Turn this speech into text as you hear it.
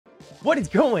What is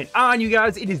going on, you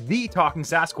guys? It is the Talking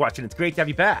Sasquatch, and it's great to have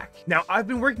you back. Now, I've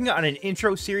been working on an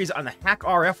intro series on the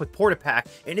HackRF with PortaPack,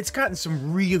 and it's gotten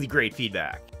some really great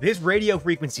feedback. This radio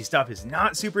frequency stuff is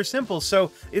not super simple,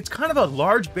 so it's kind of a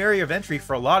large barrier of entry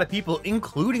for a lot of people,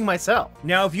 including myself.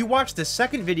 Now, if you watched the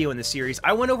second video in the series,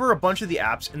 I went over a bunch of the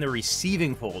apps in the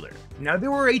receiving folder. Now, there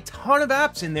were a ton of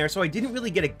apps in there, so I didn't really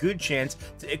get a good chance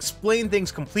to explain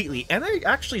things completely, and I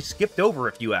actually skipped over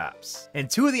a few apps. And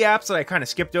two of the apps that I kind of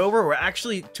skipped over were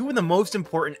actually two of the most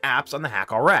important apps on the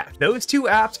HackRF. Those two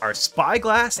apps are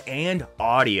Spyglass and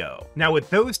Audio. Now, with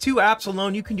those two apps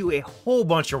alone, you can do a whole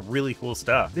bunch of really cool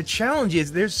stuff. The challenge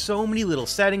is there's so many little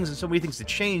settings and so many things to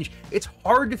change, it's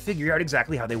hard to figure out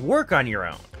exactly how they work on your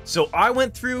own. So I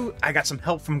went through, I got some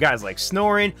help from guys like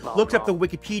Snoring, looked up the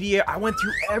Wikipedia, I went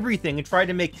through everything and tried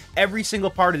to make every single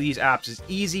part of these apps as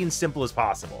easy and simple as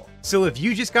possible. So if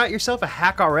you just got yourself a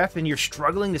HackRF and you're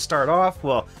struggling to start off,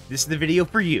 well, this is the video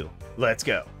for you. Let's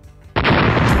go.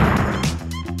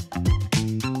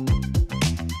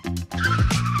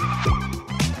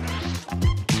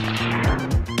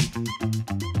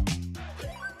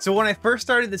 So when I first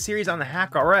started the series on the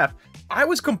HackRF, I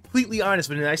was completely honest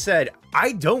with it and I said,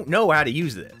 I don't know how to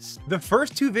use this. The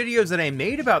first two videos that I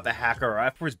made about the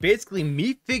HackRF was basically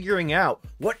me figuring out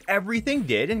what everything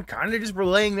did and kind of just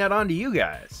relaying that onto you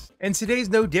guys. And today's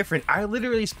no different. I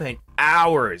literally spent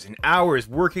hours and hours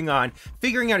working on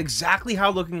figuring out exactly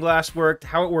how Looking Glass worked,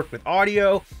 how it worked with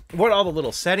audio, what all the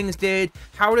little settings did,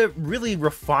 how to really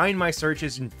refine my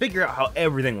searches and figure out how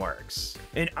everything works.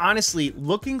 And honestly,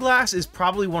 Looking Glass is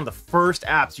probably one of the first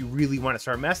apps you really want to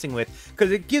start messing with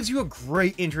because it gives you a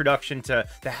great introduction to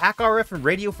the HackRF and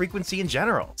radio frequency in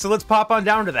general. So let's pop on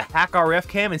down to the HackRF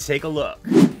cam and take a look.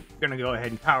 Gonna go ahead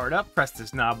and power it up, press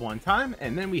this knob one time,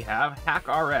 and then we have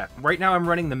HackRF. Right now I'm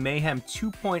running the Mayhem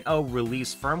 2.0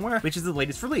 release firmware, which is the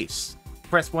latest release.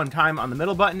 Press one time on the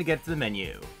middle button to get to the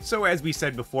menu. So as we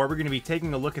said before, we're going to be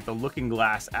taking a look at the Looking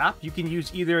Glass app. You can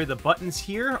use either the buttons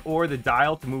here or the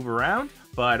dial to move around,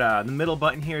 but the middle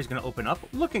button here is going to open up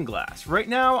Looking Glass. Right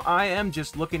now I am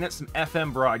just looking at some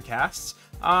FM broadcasts,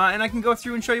 and I can go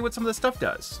through and show you what some of this stuff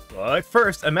does. But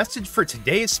first, a message for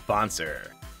today's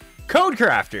sponsor.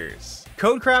 CodeCrafters.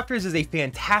 CodeCrafters is a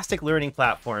fantastic learning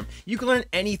platform. You can learn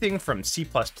anything from C++,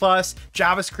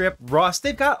 JavaScript, Rust.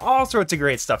 They've got all sorts of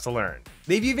great stuff to learn.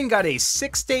 They've even got a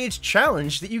 6-stage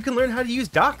challenge that you can learn how to use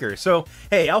Docker. So,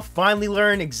 hey, I'll finally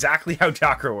learn exactly how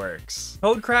Docker works.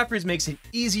 CodeCrafters makes it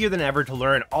easier than ever to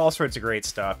learn all sorts of great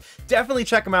stuff. Definitely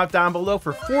check them out down below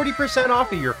for 40%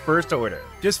 off of your first order.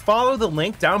 Just follow the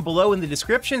link down below in the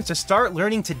description to start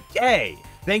learning today.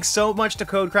 Thanks so much to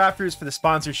CodeCrafters for the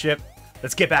sponsorship.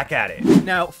 Let's get back at it.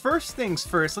 Now, first things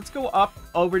first, let's go up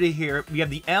over to here. We have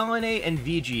the LNA and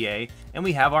VGA, and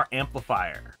we have our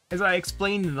amplifier. As I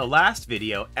explained in the last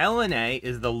video, LNA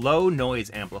is the low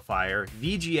noise amplifier,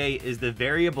 VGA is the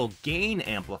variable gain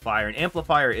amplifier, and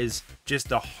amplifier is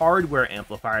just a hardware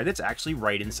amplifier that's actually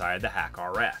right inside the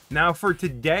HackRF. Now for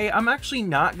today, I'm actually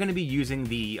not going to be using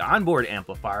the onboard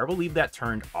amplifier. We'll leave that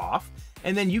turned off.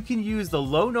 And then you can use the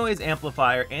low noise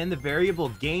amplifier and the variable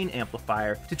gain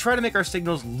amplifier to try to make our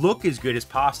signals look as good as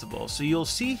possible. So you'll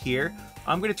see here,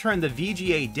 I'm going to turn the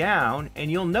VGA down and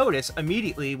you'll notice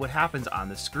immediately what happens on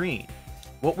the screen.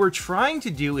 What we're trying to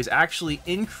do is actually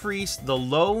increase the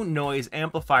low noise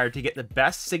amplifier to get the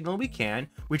best signal we can,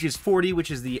 which is 40, which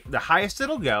is the highest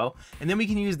it'll go. And then we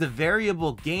can use the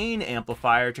variable gain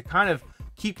amplifier to kind of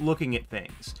keep looking at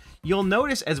things. You'll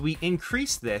notice as we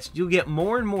increase this, you'll get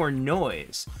more and more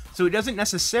noise. So it doesn't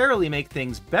necessarily make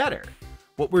things better.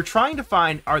 What we're trying to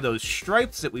find are those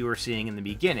stripes that we were seeing in the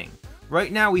beginning.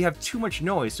 Right now we have too much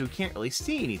noise, so we can't really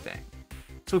see anything.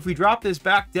 So if we drop this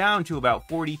back down to about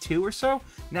 42 or so,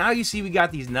 now you see we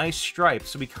got these nice stripes,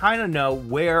 so we kind of know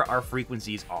where our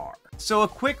frequencies are. So a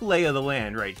quick lay of the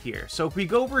land right here. So if we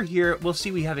go over here, we'll see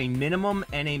we have a minimum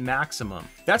and a maximum.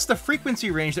 That's the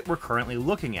frequency range that we're currently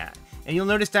looking at. And you'll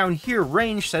notice down here,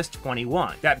 range says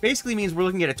 21. That basically means we're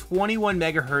looking at a 21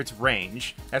 megahertz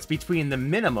range. That's between the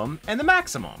minimum and the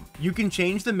maximum. You can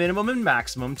change the minimum and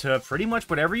maximum to pretty much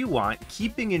whatever you want,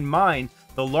 keeping in mind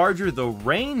the larger the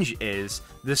range is,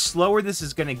 the slower this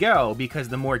is going to go because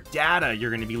the more data you're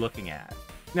going to be looking at.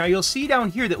 Now you'll see down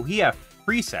here that we have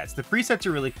presets. The presets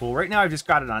are really cool. Right now I've just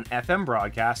got it on FM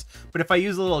broadcast, but if I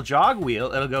use a little jog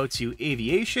wheel, it'll go to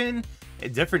aviation,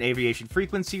 different aviation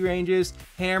frequency ranges,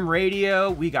 ham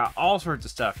radio. We got all sorts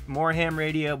of stuff. More ham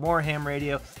radio, more ham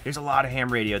radio. There's a lot of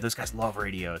ham radio. Those guys love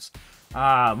radios.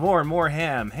 More and more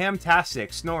ham.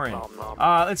 Ham-tastic, snoring.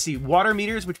 Let's see, water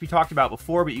meters, which we talked about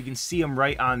before, but you can see them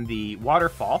right on the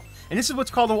waterfall. And this is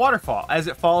what's called a waterfall. As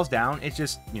it falls down, it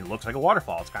just looks like a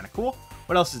waterfall. It's kind of cool.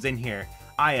 What else is in here?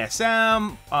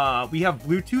 ISM, we have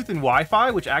Bluetooth and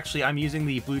Wi-Fi, which actually I'm using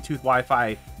the Bluetooth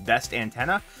Wi-Fi best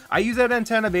antenna. I use that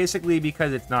antenna basically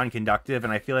because it's non-conductive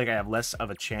and I feel like I have less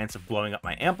of a chance of blowing up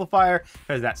my amplifier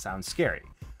because that sounds scary.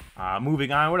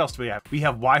 Moving on, what else do we have? We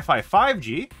have Wi-Fi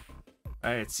 5G.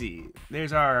 Let's see,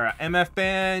 there's our MF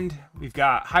band, we've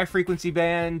got high frequency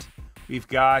band, we've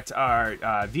got our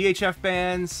VHF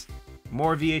bands,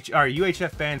 more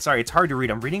UHF bands. Sorry, it's hard to read.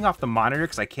 I'm reading off the monitor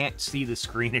because I can't see the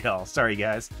screen at all. Sorry,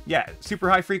 guys. Yeah, super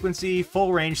high frequency,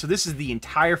 full range. So this is the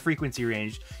entire frequency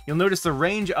range. You'll notice the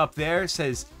range up there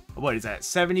says, what is that,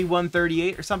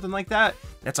 7138 or something like that?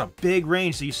 That's a big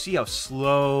range, so you see how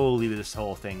slowly this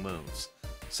whole thing moves.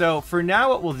 So for now,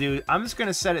 what we'll do, I'm just going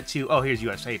to set it to, oh, here's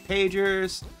USA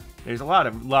pagers. There's a lot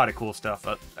of cool stuff.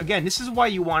 Again, this is why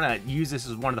you want to use this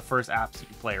as one of the first apps you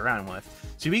play around with.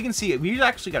 So we can see we've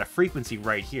actually got a frequency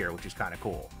right here, which is kind of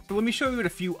cool. So let me show you what a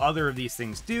few other of these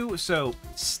things do. So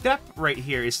step right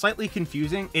here is slightly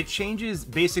confusing. It changes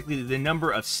basically the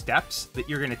number of steps that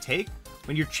you're going to take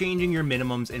when you're changing your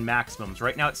minimums and maximums.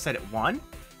 Right now it's set at 1,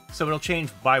 so it'll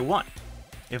change by 1.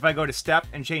 If I go to step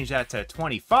and change that to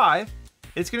 25,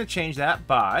 it's going to change that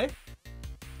by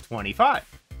 25.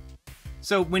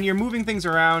 So when you're moving things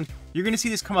around, you're going to see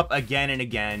this come up again and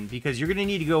again because you're going to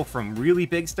need to go from really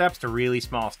big steps to really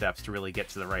small steps to really get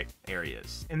to the right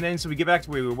areas. And then so we get back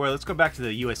to where we were. Let's go back to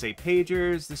the USA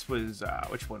pagers. This was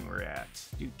which one we're at.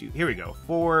 Here we go,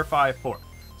 454.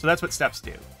 So that's what steps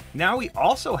do. Now we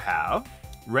also have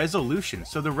resolution.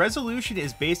 So the resolution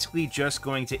is basically just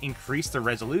going to increase the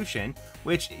resolution,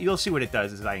 which you'll see what it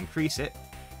does as I increase it.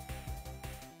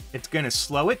 It's going to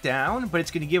slow it down, but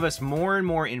it's going to give us more and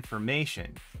more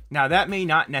information. Now, that may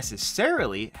not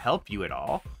necessarily help you at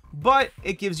all, but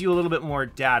it gives you a little bit more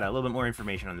data, a little bit more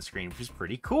information on the screen, which is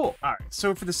pretty cool. All right,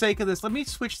 so for the sake of this, let me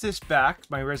switch this back,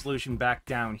 my resolution back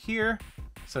down here,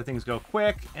 so things go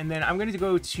quick. And then I'm going to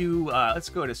go to, let's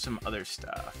go to some other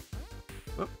stuff.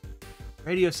 Whoop.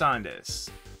 Radio Sondas.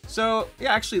 So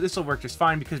yeah, actually this will work just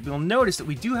fine because we'll notice that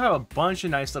we do have a bunch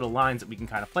of nice little lines that we can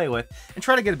kind of play with and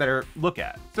try to get a better look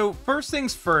at. So first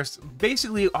things first,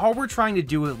 basically all we're trying to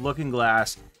do with Looking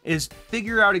Glass is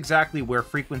figure out exactly where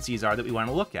frequencies are that we want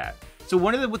to look at. So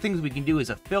one of the things we can do is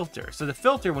a filter. So the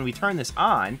filter, when we turn this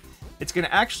on, it's going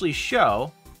to actually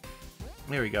show,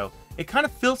 there we go, it kind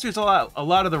of filters a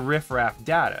lot of the riffraff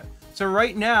data. So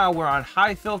right now we're on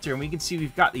high filter and we can see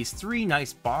we've got these 3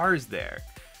 nice bars there.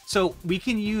 So we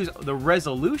can use the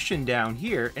resolution down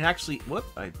here and actually, whoop,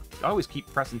 I always keep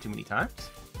pressing too many times.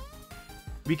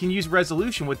 We can use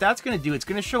resolution. What that's going to do, it's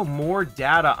going to show more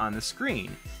data on the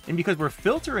screen. And because we're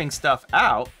filtering stuff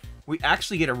out, we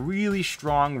actually get a really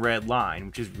strong red line,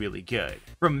 which is really good.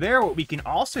 From there, what we can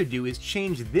also do is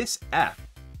change this F.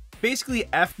 Basically,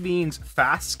 F means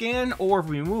fast scan, or if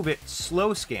we move it,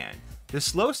 slow scan. The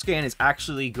slow scan is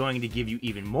actually going to give you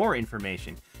even more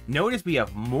information. Notice we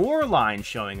have more lines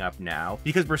showing up now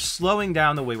because we're slowing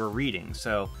down the way we're reading.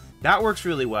 So that works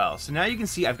really well. So now you can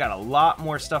see I've got a lot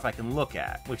more stuff I can look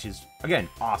at, which is, again,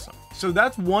 awesome. So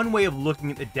that's one way of looking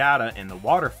at the data in the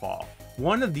waterfall.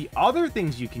 One of the other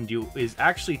things you can do is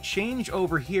actually change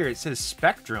over here. It says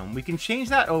spectrum. We can change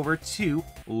that over to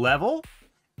level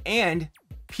and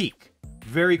peak.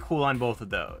 Very cool on both of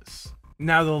those.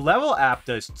 Now, the level app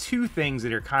does 2 things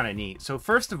that are kind of neat. So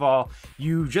first of all,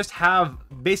 you just have,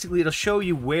 basically it'll show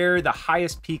you where the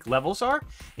highest peak levels are,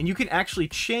 and you can actually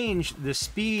change the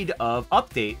speed of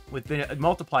update with the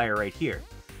multiplier right here.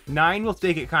 9 will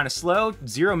take it kind of slow,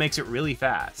 0 makes it really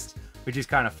fast, which is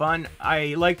kind of fun.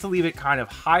 I like to leave it kind of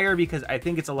higher because I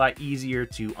think it's a lot easier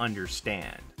to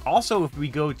understand. Also, if we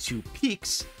go to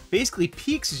peaks, basically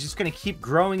peaks is just going to keep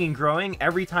growing and growing.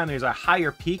 Every time there's a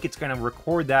higher peak, it's going to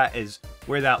record that as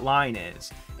where that line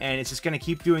is. And it's just going to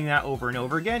keep doing that over and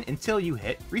over again until you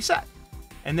hit reset.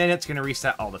 And then it's going to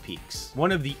reset all the peaks.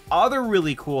 One of the other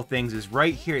really cool things is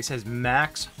right here, it says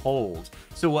max hold.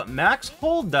 So what max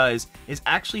hold does is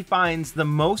actually finds the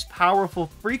most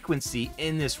powerful frequency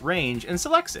in this range and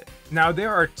selects it. Now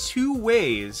there are 2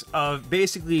 ways of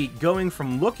basically going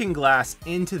from Looking Glass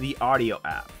into the audio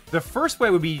app. The first way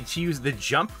would be to use the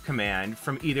jump command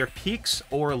from either peaks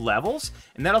or levels,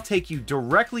 and that'll take you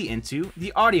directly into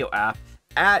the audio app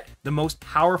at the most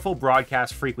powerful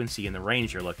broadcast frequency in the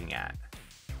range you're looking at.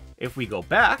 If we go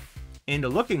back into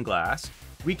Looking Glass,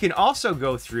 we can also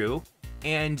go through,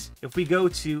 and if we go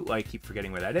to, I keep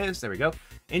forgetting where that is, there we go,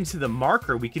 into the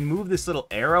marker, we can move this little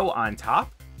arrow on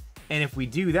top, and if we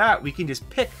do that, we can just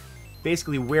pick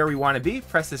basically where we want to be,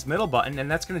 press this middle button, and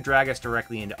that's going to drag us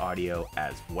directly into audio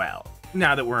as well.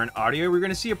 Now that we're in audio, we're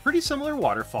going to see a pretty similar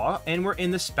waterfall, and we're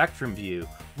in the spectrum view.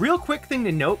 Real quick thing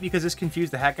to note, because this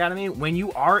confused the heck out of me, when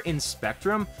you are in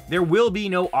spectrum, there will be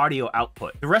no audio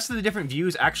output. The rest of the different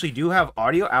views actually do have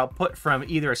audio output from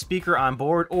either a speaker on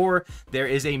board, or there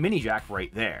is a mini jack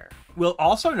right there. We'll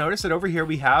also notice that over here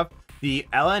we have the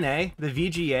LNA, the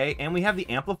VGA, and we have the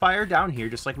amplifier down here,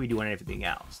 just like we do on everything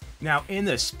else. Now, in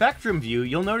the spectrum view,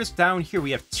 you'll notice down here we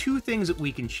have two things that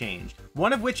we can change,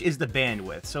 one of which is the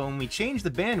bandwidth. So when we change the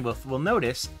bandwidth, we'll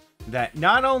notice that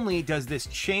not only does this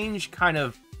change kind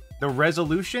of the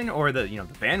resolution or the,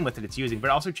 the bandwidth that it's using, but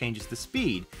it also changes the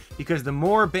speed, because the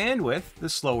more bandwidth, the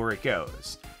slower it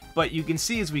goes. But you can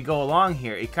see as we go along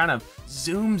here, it kind of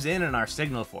zooms in on our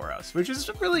signal for us, which is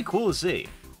really cool to see.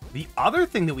 The other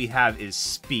thing that we have is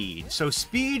speed. So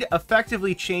speed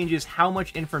effectively changes how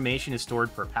much information is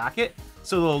stored per packet.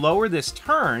 So the lower this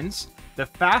turns, the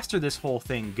faster this whole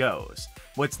thing goes.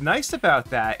 What's nice about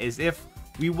that is if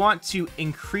we want to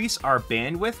increase our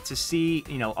bandwidth to see,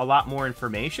 a lot more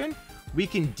information, we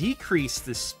can decrease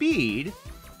the speed,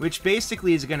 which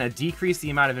basically is going to decrease the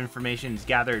amount of information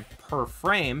gathered per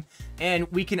frame, and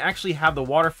we can actually have the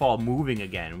waterfall moving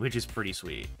again, which is pretty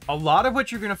sweet. A lot of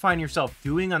what you're going to find yourself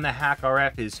doing on the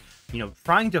HackRF is,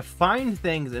 trying to find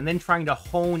things and then trying to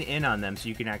hone in on them so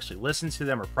you can actually listen to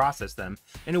them or process them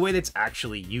in a way that's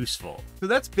actually useful. So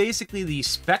that's basically the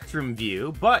spectrum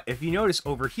view, but if you notice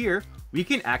over here, we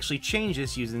can actually change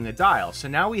this using the dial. So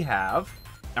now we have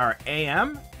our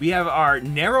AM, we have our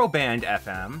narrowband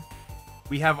FM,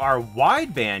 we have our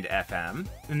wideband FM,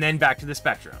 and then back to the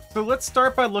spectrum. So let's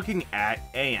start by looking at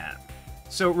AM.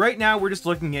 So right now we're just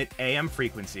looking at AM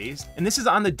frequencies, and this is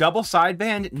on the double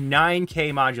sideband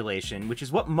 9K modulation, which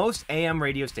is what most AM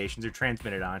radio stations are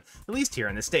transmitted on, at least here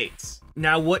in the States.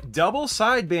 Now what double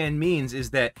sideband means is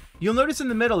that you'll notice in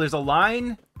the middle there's a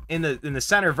line in the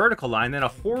center vertical line, then a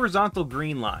horizontal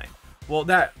green line. Well,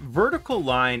 that vertical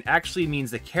line actually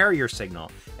means the carrier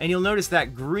signal, and you'll notice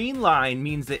that green line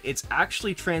means that it's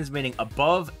actually transmitting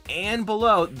above and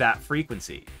below that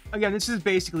frequency. Again, this is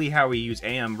basically how we use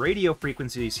AM radio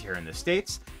frequencies here in the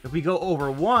States. If we go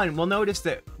over one, we'll notice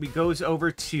that it goes over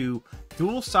to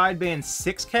dual sideband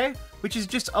 6K, which is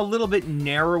just a little bit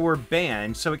narrower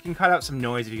band, so it can cut out some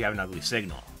noise if you have an ugly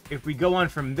signal. If we go on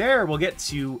from there, we'll get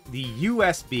to the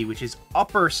USB, which is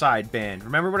upper sideband.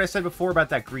 Remember what I said before about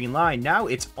that green line? Now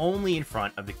it's only in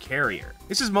front of the carrier.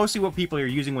 This is mostly what people are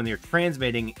using when they're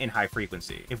transmitting in high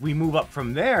frequency. If we move up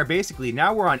from there, basically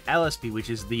now we're on LSB, which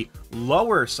is the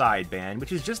lower sideband,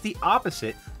 which is just the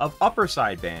opposite of upper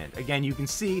sideband. Again, you can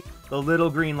see the little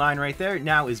green line right there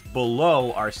now is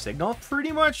below our signal.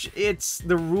 Pretty much it's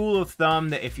the rule of thumb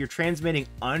that if you're transmitting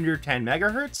under 10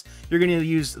 megahertz, you're going to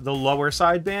use the lower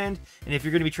sideband. And if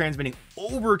you're going to be transmitting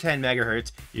over 10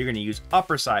 megahertz, you're going to use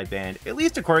upper sideband, at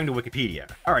least according to Wikipedia.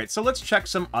 All right, so let's check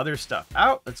some other stuff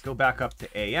out. Let's go back up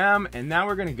to AM, and now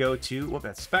we're going to go to,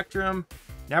 that's spectrum.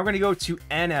 Now we're going to go to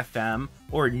NFM,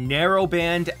 or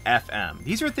narrowband FM.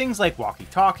 These are things like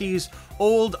walkie-talkies,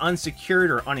 old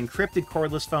unsecured or unencrypted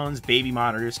cordless phones, baby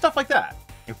monitors, stuff like that.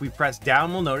 If we press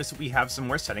down, we'll notice that we have some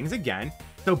more settings again.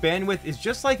 So bandwidth is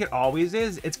just like it always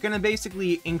is. It's going to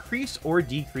basically increase or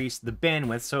decrease the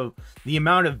bandwidth, so the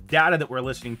amount of data that we're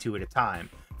listening to at a time.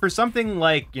 For something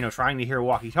like, trying to hear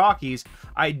walkie-talkies,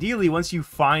 ideally, once you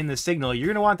find the signal, you're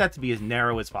going to want that to be as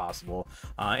narrow as possible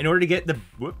in order to get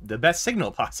the best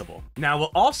signal possible. Now,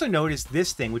 we'll also notice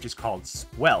this thing, which is called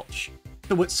squelch.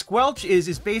 So what squelch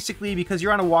is basically, because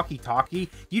you're on a walkie-talkie,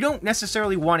 you don't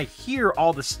necessarily want to hear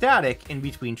all the static in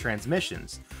between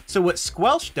transmissions. So what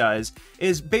squelch does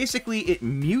is basically it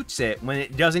mutes it when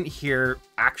it doesn't hear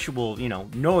actual,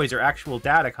 noise or actual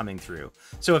data coming through.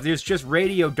 So if there's just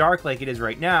radio dark like it is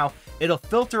right now, it'll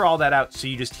filter all that out so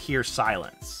you just hear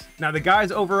silence. Now the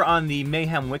guys over on the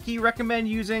Mayhem Wiki recommend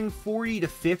using 40 to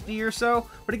 50 or so,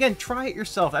 but again, try it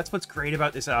yourself. That's what's great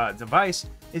about this device,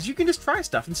 is you can just try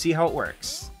stuff and see how it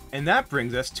works. And that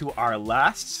brings us to our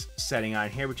last setting on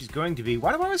here, which is going to be,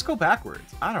 why do I always go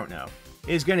backwards? I don't know.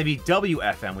 Is going to be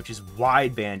WFM, which is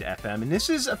wideband FM, and this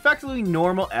is effectively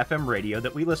normal FM radio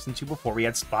that we listened to before we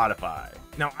had Spotify.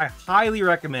 Now, I highly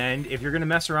recommend, if you're going to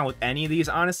mess around with any of these,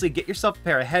 honestly, get yourself a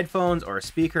pair of headphones or a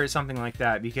speaker or something like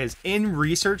that, because in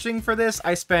researching for this,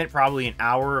 I spent probably an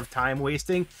hour of time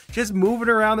wasting just moving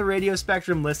around the radio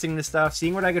spectrum, listening to stuff,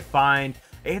 seeing what I could find.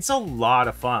 It's a lot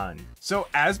of fun. So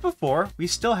as before, we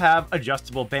still have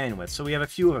adjustable bandwidth. So we have a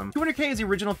few of them. 200K is the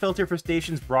original filter for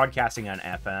stations broadcasting on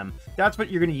FM. That's what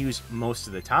you're going to use most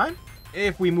of the time.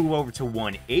 If we move over to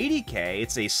 180K,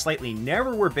 it's a slightly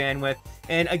narrower bandwidth,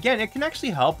 and again, it can actually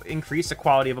help increase the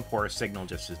quality of a poor signal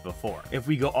just as before. If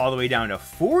we go all the way down to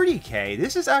 40K,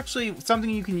 this is actually something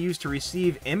you can use to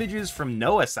receive images from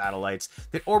NOAA satellites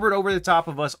that orbit over the top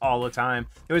of us all the time.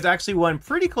 There was actually one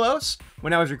pretty close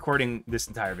when I was recording this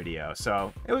entire video,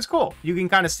 so it was cool. You can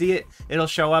kind of see it, it'll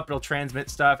show up, it'll transmit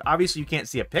stuff. Obviously you can't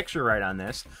see a picture right on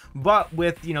this, but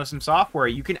with, you know, some software,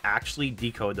 you can actually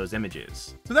decode those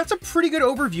images. So that's a pretty good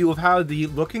overview of how the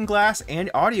Looking Glass and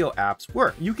audio apps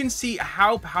work. You can see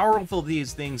how powerful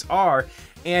these things are,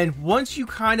 and once you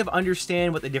kind of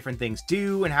understand what the different things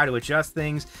do and how to adjust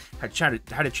things, how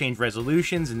to change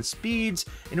resolutions and speeds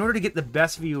in order to get the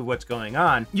best view of what's going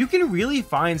on, you can really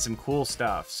find some cool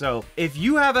stuff. So if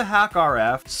you have a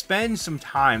HackRF, spend some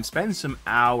time, spend some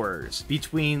hours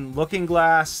between Looking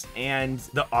Glass and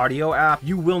the audio app.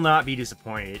 You will not be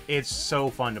disappointed. It's so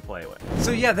fun to play with.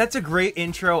 So yeah, that's a great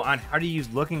intro on how to use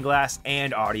Looking Glass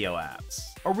and audio apps.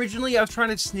 Originally, I was trying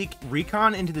to sneak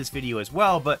Recon into this video as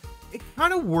well, but it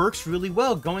kind of works really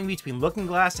well going between Looking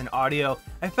Glass and audio.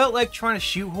 I felt like trying to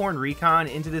shoehorn Recon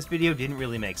into this video didn't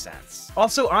really make sense.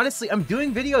 Also, honestly, I'm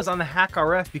doing videos on the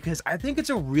HackRF because I think it's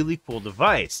a really cool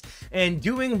device, and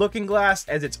doing Looking Glass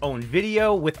as its own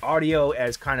video with audio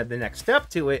as kind of the next step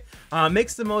to it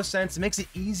makes the most sense. It makes it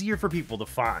easier for people to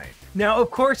find. Now,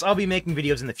 of course, I'll be making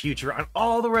videos in the future on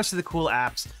all the rest of the cool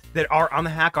apps that are on the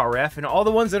HackRF and all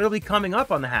the ones that will be coming up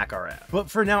on the HackRF. But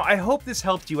for now, I hope this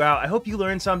helped you out. I hope you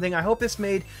learned something. I hope this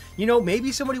made, you know,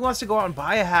 maybe somebody wants to go out and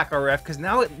buy a HackRF because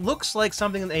now it looks like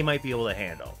something that they might be able to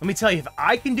handle. Let me tell you, if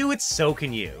I can do it, so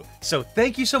can you. So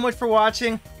thank you so much for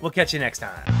watching. We'll catch you next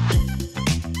time.